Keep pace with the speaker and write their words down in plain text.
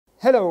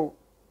Hello,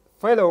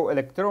 fellow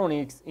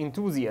electronics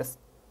enthusiasts.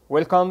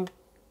 Welcome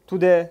to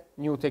the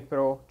New Tech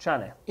Pro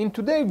channel. In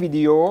today's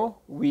video,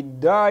 we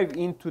dive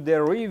into the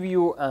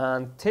review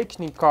and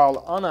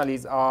technical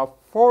analysis of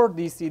 4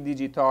 DC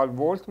digital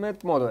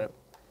voltmeter model.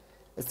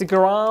 Stick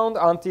around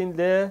until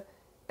the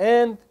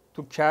end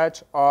to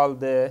catch all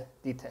the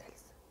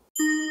details.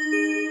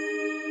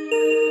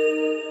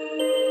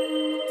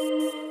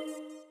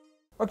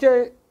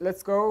 Okay,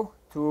 let's go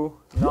to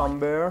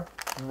number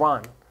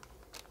 1.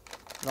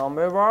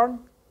 Number 1,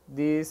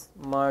 this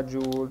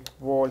module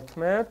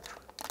voltmeter,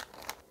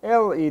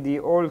 LED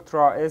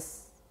ultra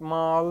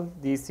small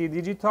DC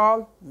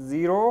digital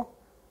 0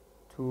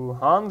 to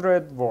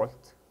 100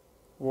 volt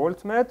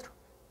voltmeter,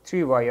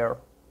 3 wire.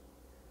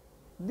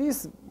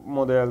 This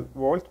model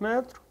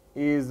voltmeter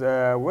is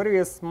a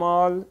very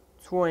small,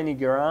 20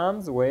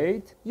 grams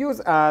weight,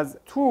 used as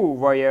 2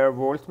 wire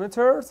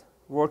voltmeters,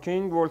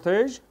 working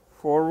voltage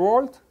 4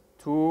 volt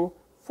to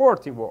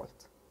 40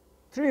 volt,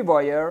 3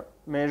 wire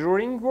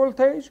measuring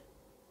voltage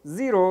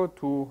 0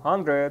 to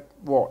 100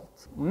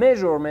 volts.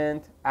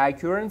 Measurement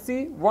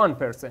accuracy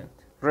 1%.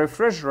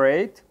 Refresh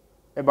rate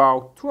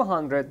about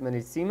 200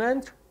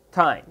 millisiemens.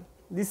 Time.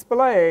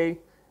 Display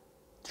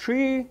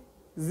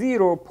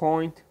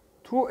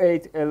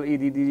 0.28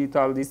 LED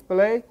digital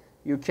display.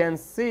 You can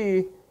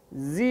see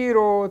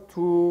 0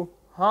 to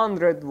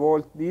 100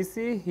 volt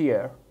DC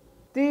here.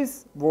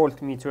 This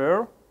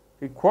voltmeter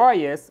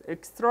requires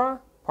extra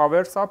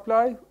power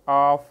supply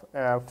of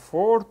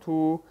 4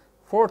 to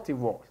 40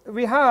 volt.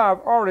 We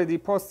have already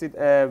posted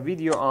a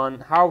video on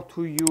how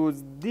to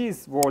use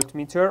this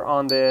voltmeter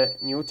on the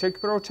New Tech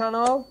Pro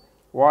channel.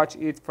 Watch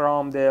it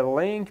from the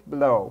link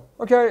below.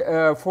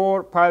 Okay,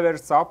 for power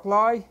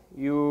supply,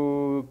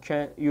 you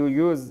should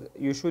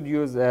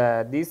use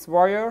this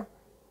wire,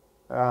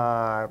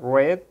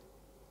 red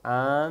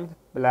and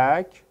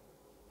black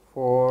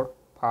for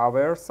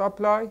power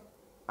supply,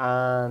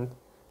 and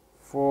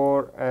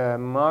for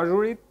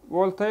measured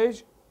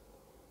voltage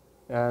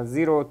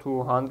 0 to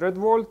 100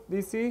 volt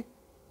DC,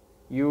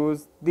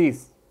 use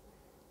this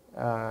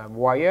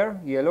wire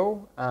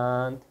yellow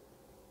and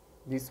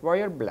this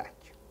wire black.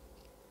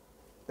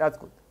 That's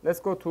good. Let's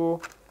go to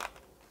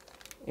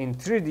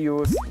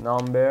introduce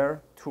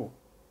number 2.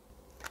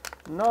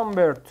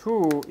 Number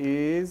 2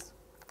 is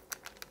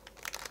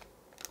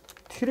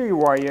 3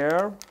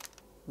 wire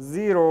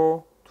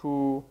 0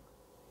 to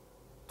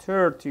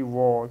 30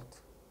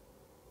 volt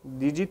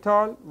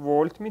digital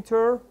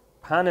voltmeter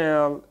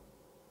panel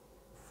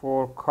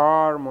for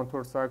car,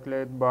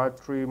 motorcycle,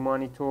 battery,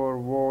 monitor,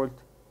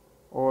 volt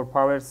or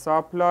power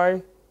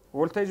supply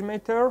voltage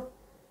meter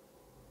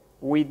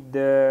with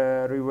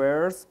the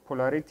reverse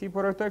polarity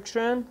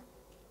protection.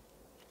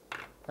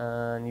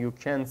 And you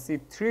can see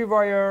 3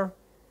 wire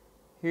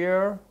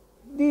here.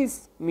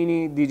 This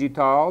mini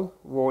digital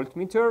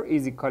voltmeter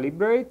is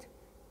calibrate.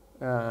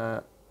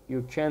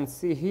 You can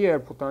see here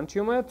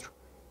potentiometer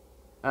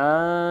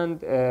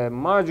and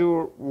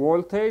measure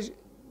voltage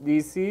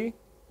DC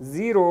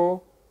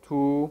 0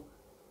 to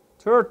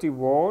 30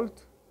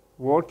 volt.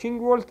 Working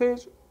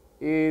voltage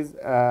is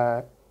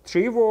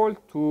 3 volt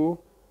to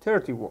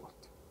 30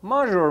 volt.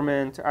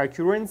 Measurement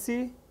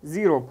accuracy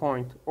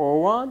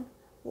 0.01,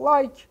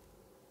 like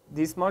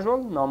this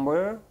module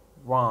number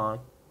 1.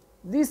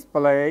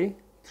 Display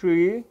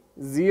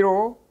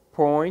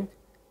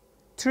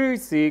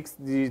 0.36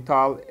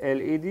 digital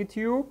LED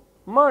tube.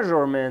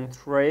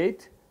 Measurement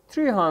rate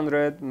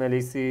 300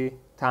 millisieverts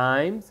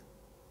times.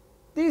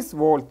 This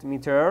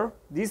voltmeter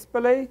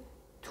display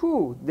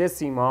 2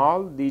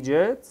 decimal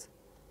digits,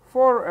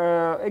 for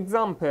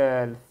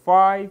example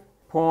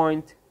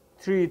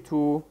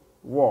 5.32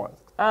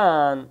 volt.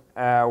 And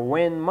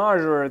when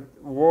measured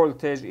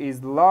voltage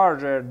is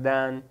larger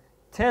than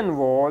 10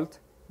 volt,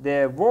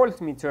 the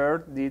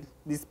voltmeter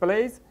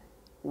displays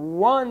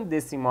 1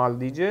 decimal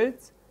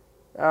digit,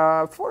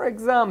 for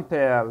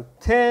example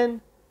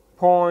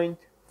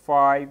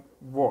 10.5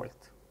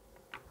 volt.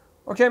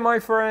 Okay, my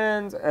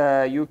friends,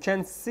 you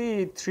can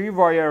see 3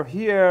 wire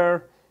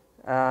here.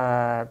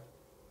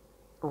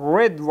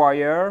 Red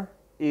wire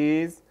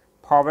is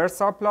power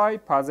supply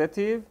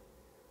positive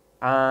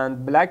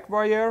and black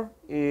wire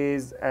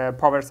is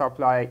power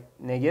supply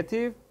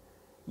negative.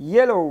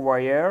 Yellow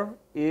wire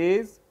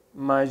is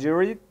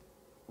measured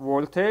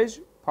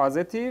voltage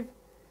positive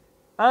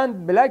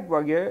and black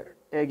wire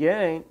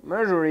again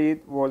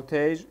measured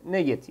voltage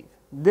negative.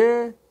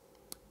 The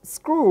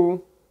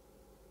screw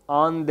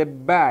on the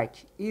back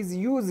is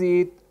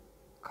used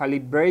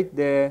calibrate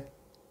the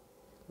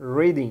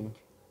reading.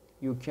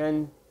 You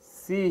can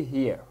see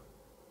here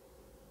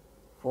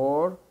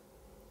for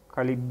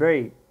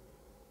calibrate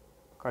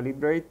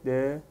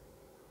the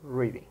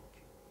reading.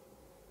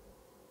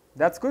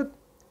 That's good.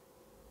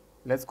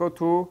 Let's go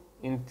to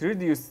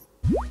introduce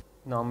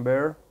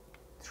number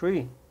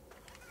 3.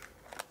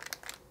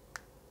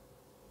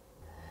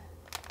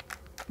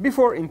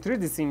 Before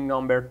introducing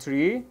number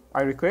 3,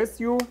 I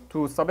request you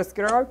to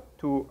subscribe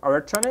to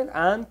our channel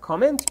and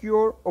comment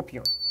your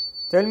opinion.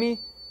 Tell me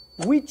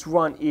which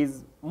one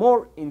is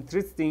more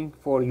interesting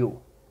for you.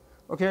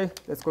 Okay,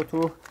 let's go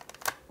to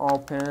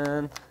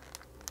open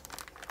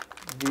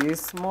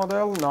this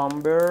model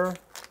number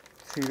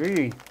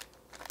 3.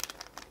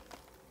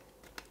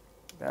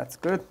 That's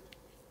good.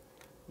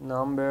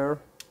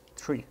 Number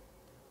 3.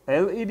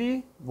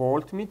 LED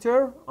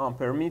voltmeter,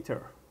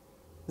 ampermeter.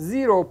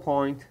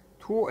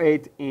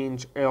 0.28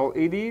 inch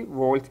LED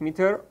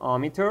voltmeter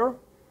ammeter.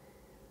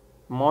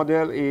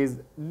 Model is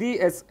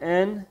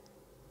DSN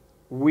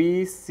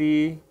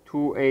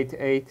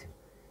VC288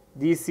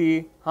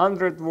 DC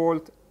 100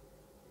 volt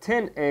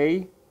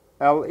 10A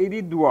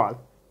LED dual.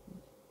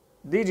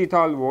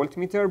 Digital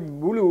voltmeter,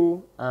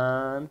 blue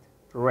and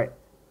red.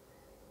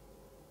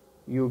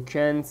 You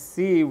can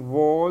see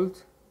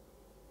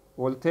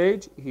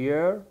voltage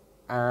here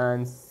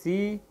and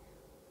see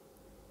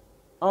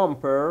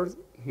amperes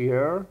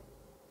here,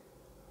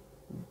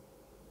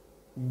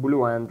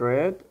 blue and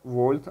red.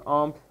 Volt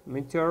amp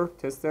meter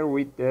tester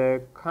with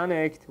the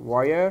connect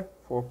wire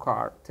for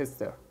car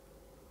tester.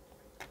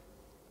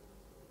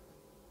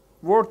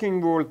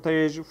 Working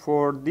voltage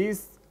for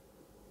this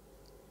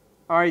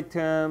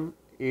item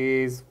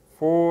is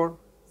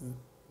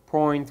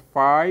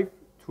 4.5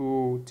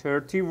 to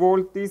 30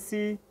 volt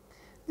DC.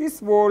 This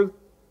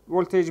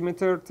voltage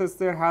meter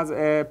tester has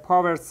a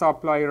power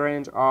supply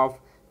range of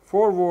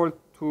 4 volt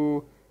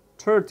to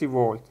 30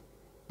 volt.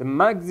 The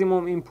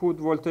maximum input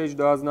voltage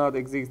does not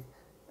exceed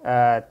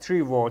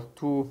 3 volt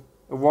to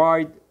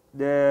avoid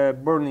the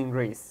burning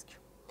risk.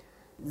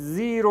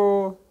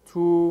 0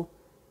 to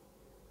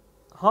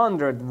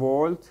 100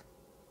 volt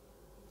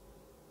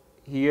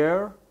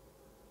here,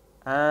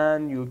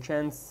 and you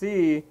can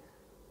see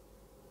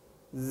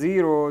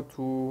 0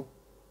 to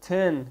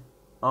 10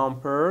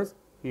 amperes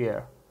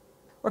here.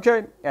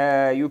 Okay,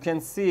 you can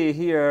see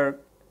here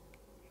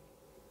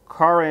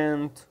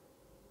current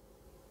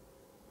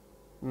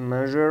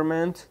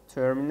measurement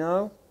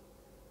terminal,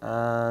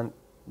 and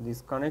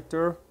this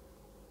connector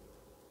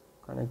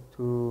connect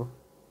to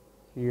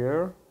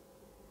here.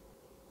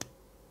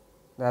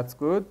 That's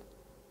good.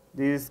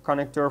 This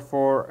connector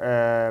for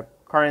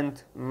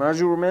current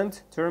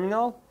measurement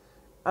terminal,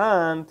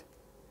 and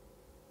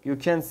you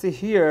can see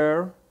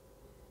here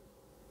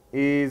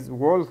is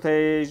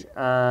voltage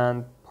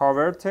and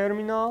power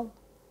terminal.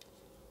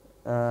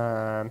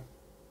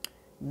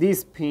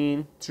 This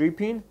pin, 3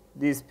 pin,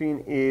 this pin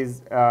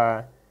is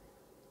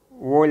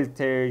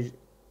voltage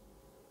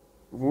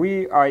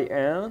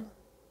VIN,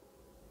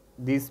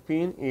 this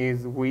pin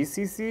is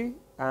VCC,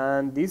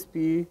 and this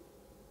P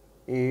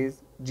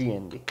is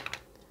GND.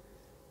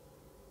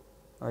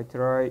 I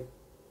try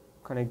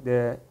connect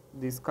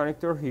this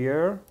connector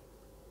here.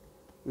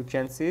 You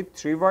can see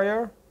 3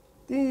 wire.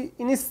 The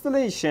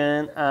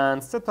installation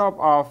and setup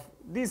of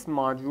this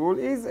module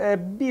is a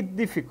bit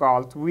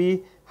difficult.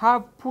 We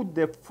have put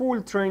the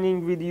full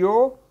training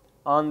video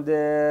on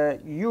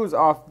the use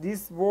of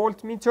this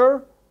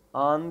voltmeter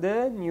on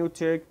the New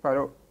Tech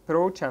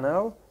Pro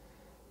channel.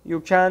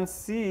 You can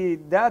see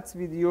that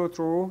video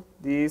through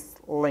this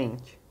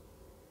link.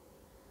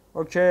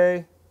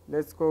 Okay,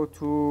 let's go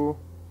to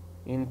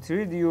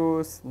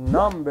introduce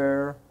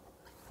number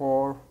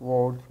 4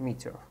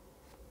 voltmeter.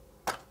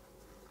 I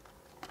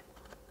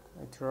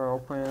try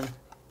open.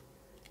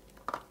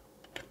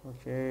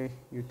 Okay,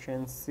 you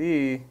can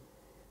see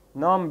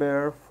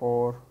number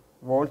 4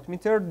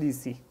 voltmeter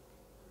DC.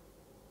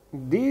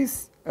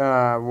 This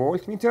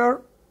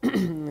voltmeter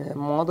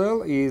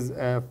model is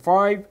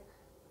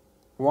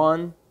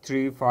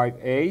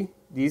 5135A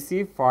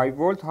DC 5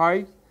 volt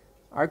high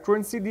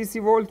accuracy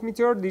DC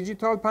voltmeter,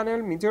 digital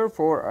panel meter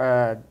for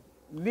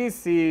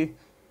DC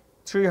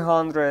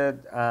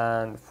 300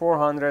 and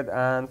 400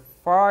 and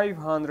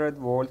 500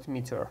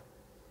 voltmeter.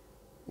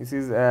 This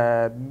is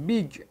a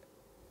big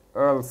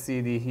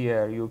LCD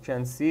here. You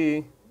can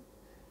see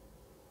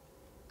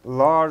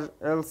large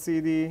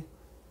LCD,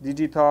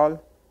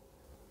 digital.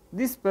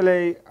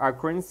 Display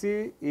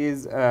accuracy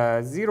is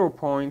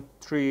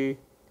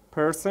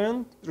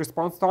 0.3%.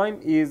 Response time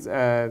is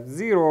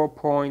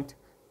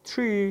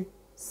 0.3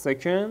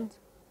 seconds.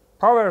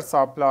 Power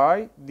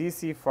supply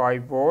DC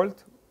 5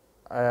 volt,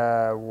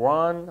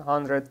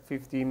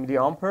 150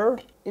 milliampere.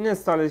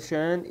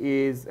 Installation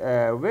is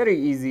very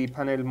easy.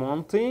 Panel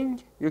mounting.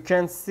 You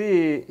can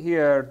see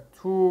here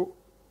 2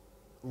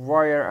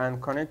 wire and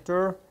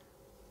connector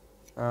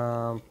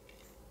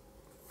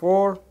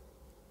for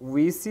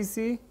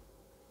VCC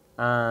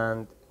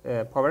and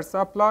power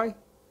supply.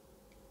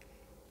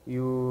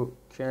 You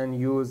can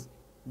use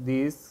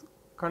this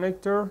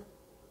connector,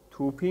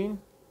 2 pin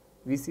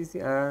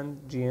VCC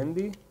and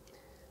GND,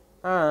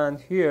 and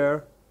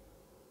here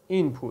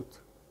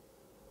input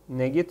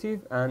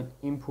negative and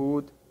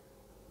input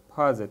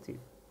positive.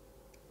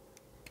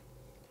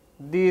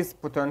 This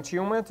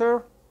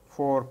potentiometer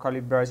for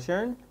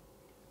calibration.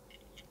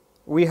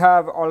 We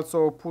have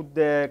also put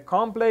the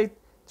complete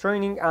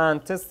training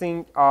and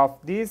testing of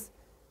this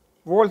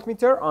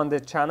voltmeter on the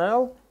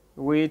channel,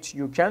 which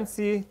you can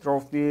see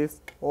through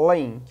this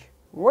link.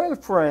 Well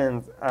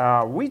friends,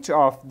 which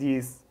of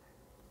these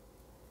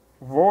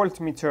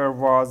voltmeter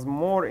was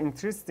more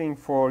interesting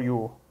for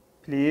you,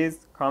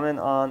 please comment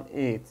on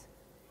it.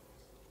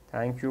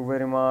 Thank you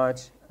very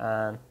much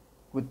and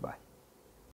goodbye.